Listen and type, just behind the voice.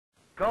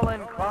Skull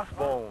and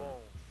Crossbones.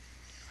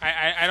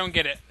 I don't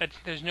get it.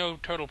 There's no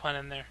total pun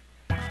in there.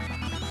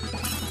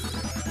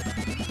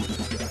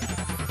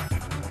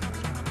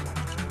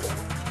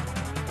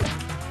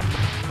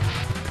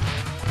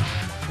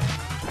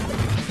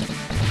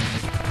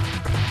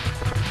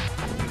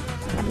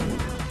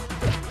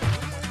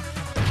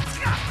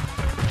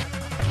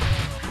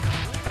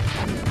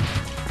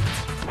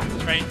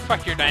 That's right.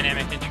 Fuck your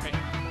dynamic entry.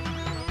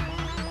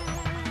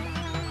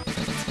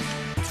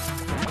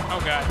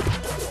 Oh god.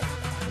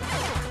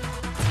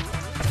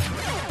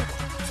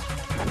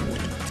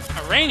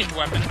 A ranged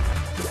weapon.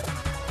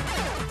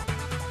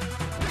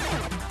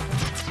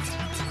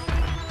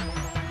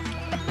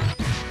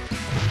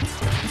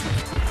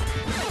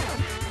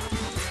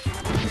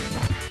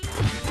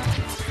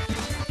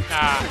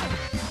 Ah.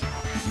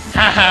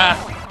 Haha.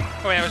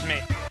 Oh wait, that was me.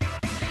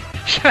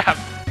 Shut up.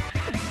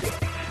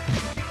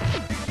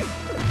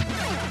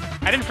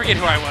 I didn't forget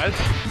who I was.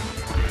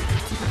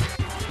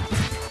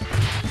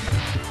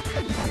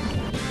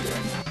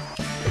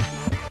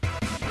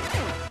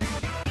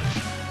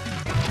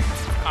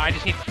 I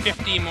just need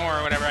 50 more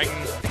or whatever. I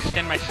can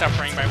extend my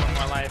suffering by one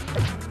more life.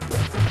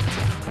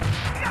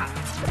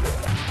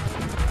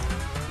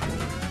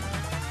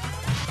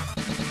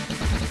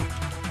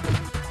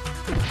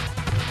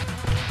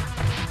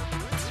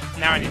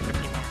 Now I need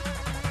 50 more.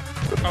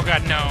 Oh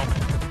god, no.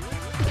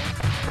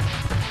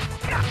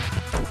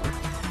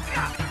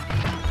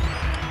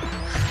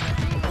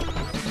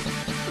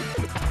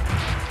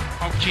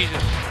 Oh,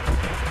 Jesus.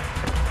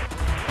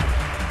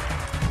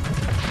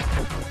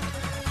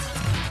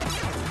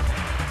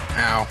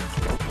 Ow.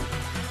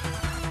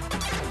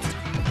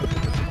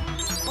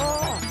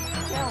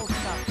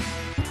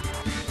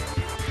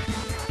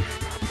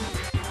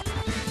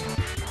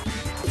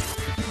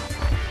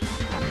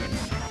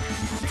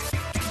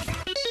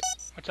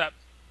 What's up?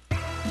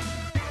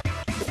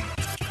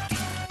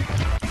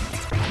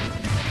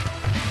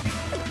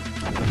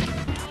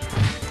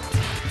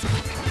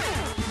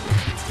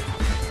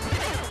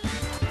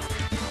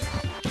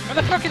 Where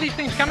the fuck are these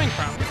things coming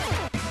from?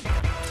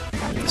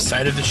 The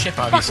side of the ship,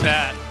 Fuck obviously.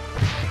 that.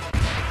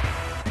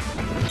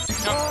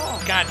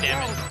 Oh, god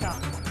damn it.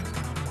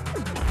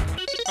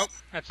 Oh,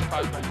 that's the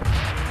pause button.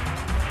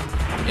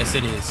 Yes,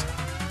 it is.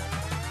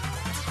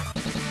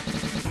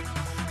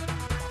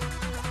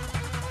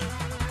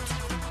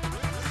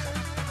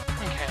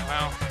 Okay,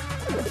 well.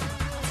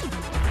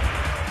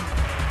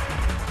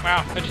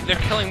 Wow, they're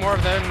killing more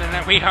of them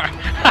than we are.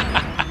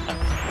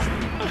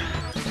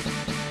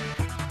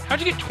 How'd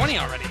you get 20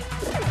 already?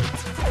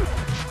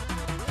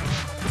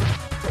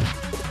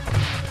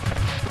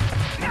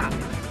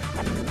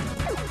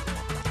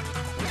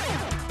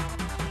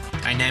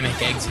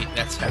 Dynamic exit,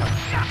 that's how.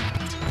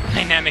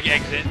 Dynamic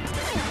exit.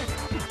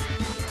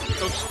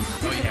 Oops.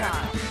 Oh yeah.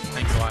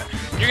 Thanks a lot.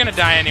 You're gonna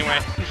die anyway.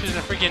 This is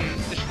the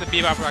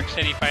Bebop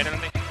Rocksteady fight. I don't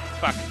think.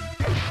 Fuck.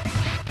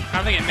 I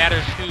don't think it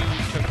matters who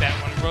took that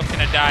one. We're both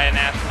gonna die an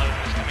ass load in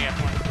this coming up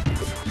one.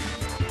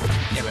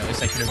 Yeah, but at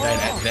least I could have died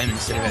at them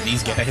instead of at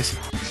these guys.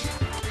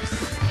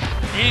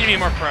 You need to be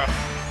more pro.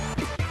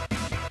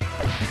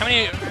 How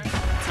many?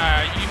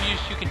 You've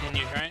used 2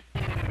 continues, right?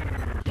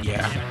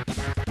 Yeah.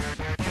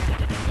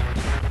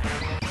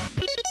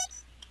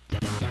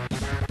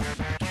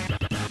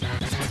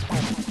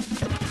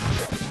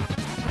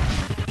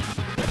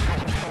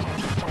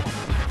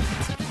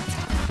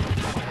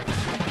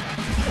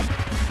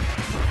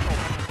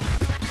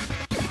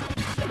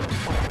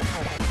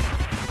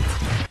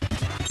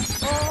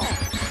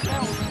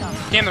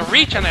 Damn, the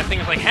reach on that thing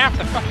is like half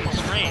the fucking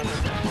screen.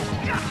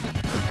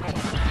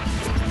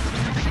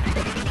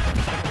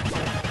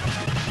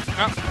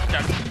 Oh,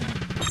 got it.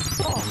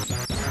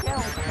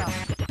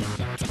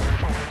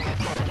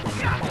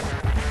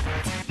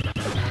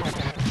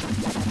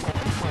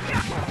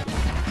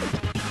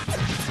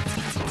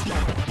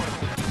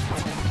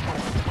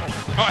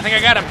 Oh, I think I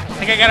got him. I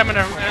think I got him in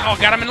a... Oh,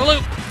 got him in a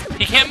loop.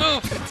 He can't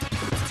move.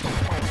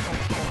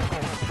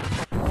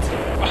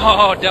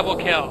 Oh, double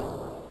kill.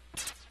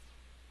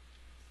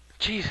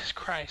 Jesus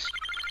Christ.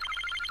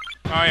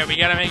 Oh yeah, we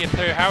gotta make it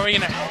through. How are we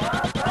gonna...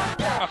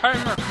 Oh, if I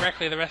remember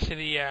correctly, the rest of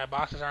the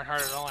bosses aren't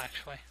hard at all,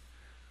 actually.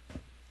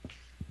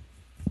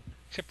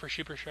 Except for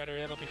Super Shredder,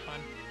 that'll be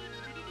fun.